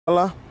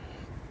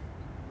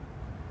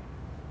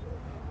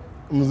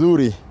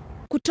Mzuri.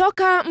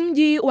 Kutoka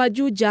mji wa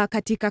Juja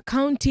katika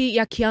kaunti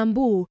ya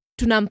Kiambu,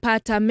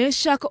 tunampata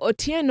Meshak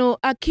Otieno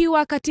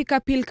akiwa katika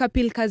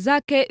pilka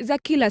zake za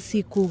kila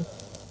siku.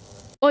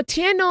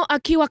 Otieno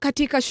akiwa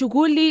katika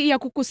shughuli ya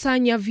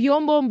kukusanya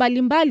vyombo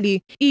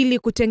mbalimbali ili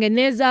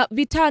kutengeneza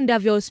vitanda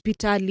vya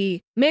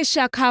hospitali.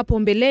 Meshak hapo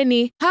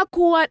mbeleni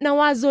hakuwa na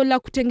wazo la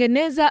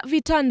kutengeneza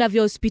vitanda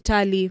vya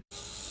hospitali.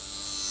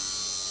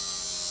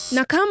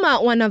 Na kama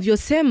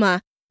wanavyosema,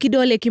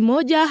 kidole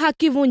kimoja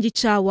hakivunji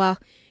chawa.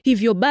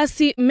 Hivyo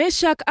basi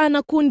Meshak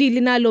ana kundi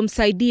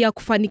linalomsaidia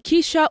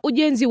kufanikisha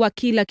ujenzi wa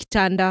kila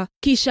kitanda,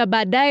 kisha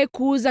baadaye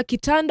kuuza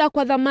kitanda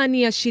kwa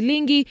thamani ya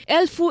shilingi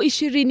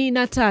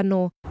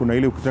 25,000. Kuna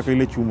ile ukitaka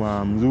ile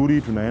chuma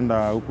mzuri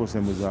tunaenda huko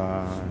sehemu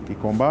za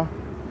Kikomba.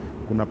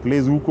 Kuna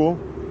place huko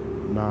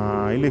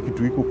na ile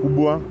kitu iko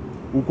kubwa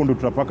huko ndo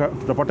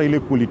tutapata ile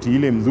quality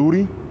ile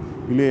mzuri.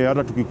 Ile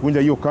hata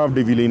tukikunja hiyo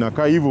curved vile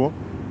inakaa hivyo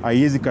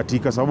haiwezi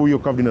katika, sababu hiyo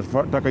curved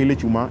inataka ile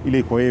chuma ile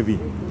iko heavy.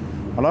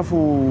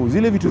 Alafu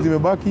zile vitu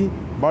zimebaki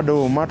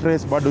bado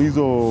mattress, bado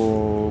hizo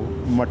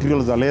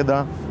materials za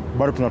leather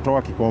bado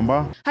tunatoa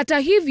Kikomba. Hata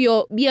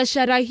hivyo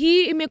biashara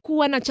hii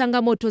imekuwa na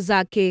changamoto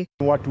zake.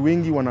 Watu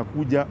wengi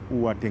wanakuja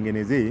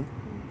uwatengenezee,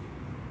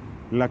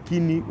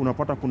 lakini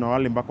unapata kuna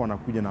wale mpaka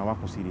wanakuja na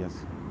wako serious.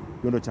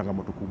 Hiyo ndio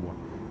changamoto kubwa.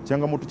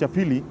 Changamoto cha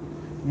pili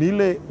ni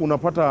ile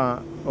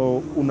unapata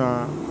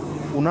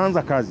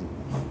unaanza kazi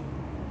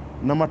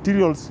na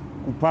materials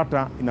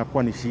kupata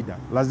inakuwa ni shida.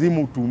 Lazima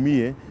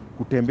utumie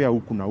kutembea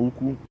huku na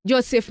huku.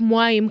 Joseph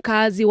Mwai,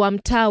 mkazi wa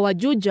mtaa wa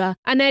Juja,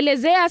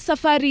 anaelezea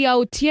safari ya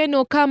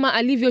Otieno kama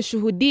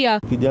alivyoshuhudia.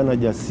 Kijana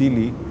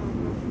jasili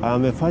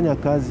amefanya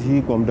kazi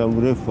hii kwa muda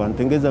mrefu,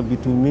 anatengeneza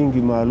vitu mingi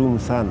maalum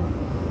sana.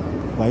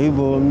 Kwa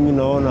hivyo mimi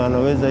naona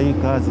anaweza hii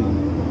kazi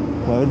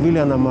kwa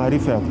vile ana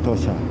maarifa ya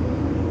kutosha.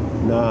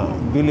 Na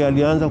vile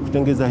alianza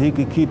kutengeneza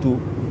hiki kitu,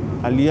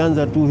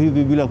 alianza tu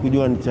hivi bila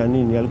kujua ni cha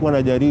nini. Alikuwa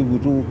anajaribu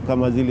tu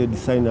kama zile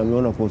design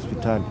ameona kwa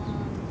hospitali.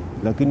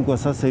 Lakini kwa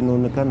sasa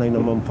inaonekana ina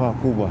manufaa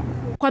kubwa.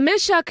 Kwa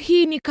Meshak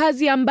hii ni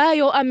kazi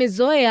ambayo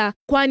amezoea,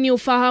 kwani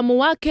ufahamu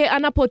wake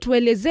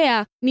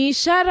anapotuelezea ni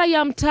ishara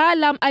ya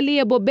mtaalam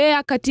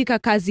aliyebobea katika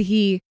kazi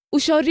hii.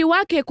 Ushauri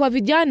wake kwa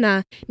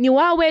vijana ni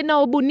wawe na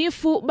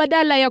ubunifu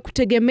badala ya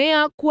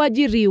kutegemea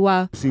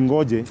kuajiriwa.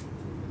 Usingoje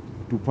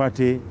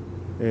tupate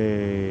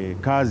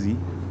kazi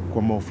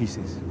kwa maofisi.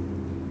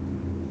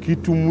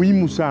 Kitu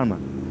muhimu sana,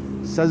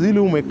 saa zile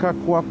umekaa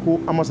kwako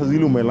ama saa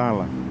zile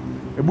umelala,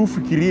 hebu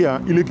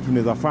fikiria ile kitu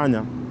unaweza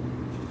fanya,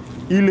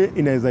 ile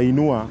inaweza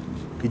inua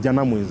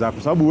kijana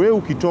mwenzako. Sababu wewe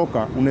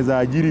ukitoka unaweza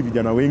ajiri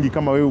vijana wengi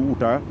kama wewe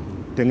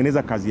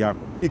utatengeneza kazi yako.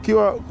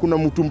 Ikiwa kuna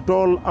mtu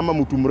mtol ama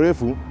mtu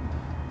mrefu,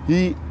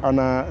 hii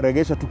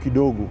anaregesha tu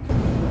kidogo.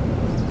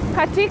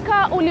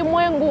 Katika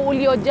ulimwengu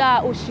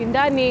uliojaa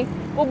ushindani,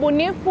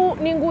 ubunifu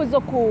ni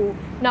nguzo kuu.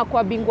 Na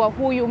kwa bingwa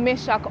huyu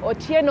Meshak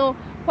Otieno,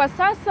 kwa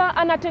sasa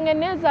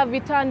anatengeneza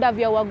vitanda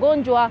vya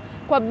wagonjwa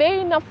kwa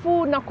bei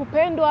nafuu na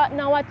kupendwa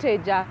na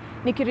wateja.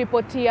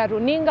 Nikiripotia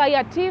runinga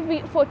ya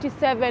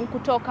TV47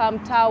 kutoka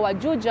mtaa wa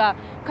Juja,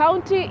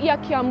 kaunti ya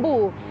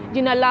Kiambu,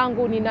 jina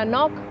langu ni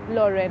Nanok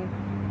Lauren.